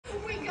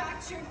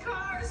your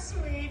car,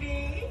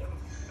 sweetie?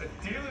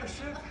 A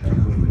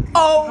dealership?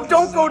 Oh,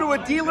 don't go to a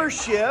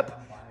dealership.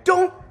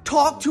 Don't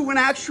talk to an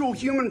actual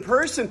human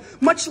person,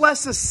 much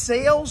less a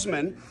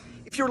salesman.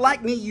 If you're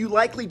like me, you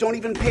likely don't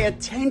even pay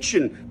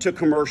attention to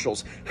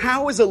commercials.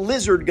 How is a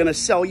lizard going to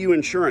sell you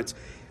insurance?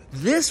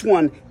 This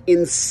one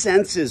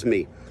incenses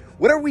me.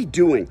 What are we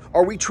doing?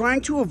 Are we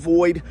trying to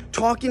avoid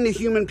talking to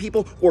human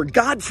people or,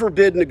 God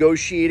forbid,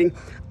 negotiating?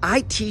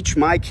 I teach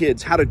my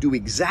kids how to do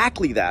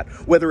exactly that,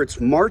 whether it's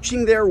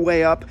marching their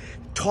way up,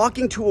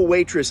 talking to a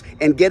waitress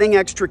and getting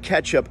extra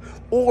ketchup,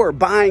 or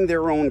buying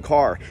their own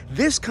car.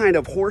 This kind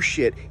of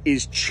horseshit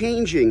is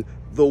changing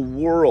the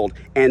world,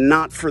 and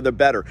not for the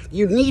better.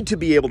 You need to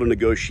be able to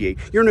negotiate.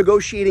 You're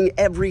negotiating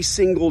every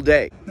single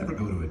day. Never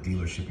go to a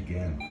dealership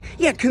again.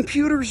 Yeah,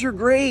 computers are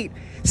great.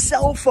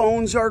 Cell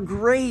phones are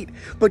great,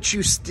 but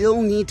you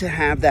still need to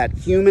have that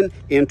human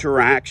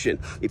interaction.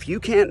 If you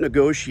can't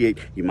negotiate,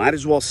 you might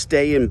as well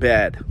stay in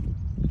bed.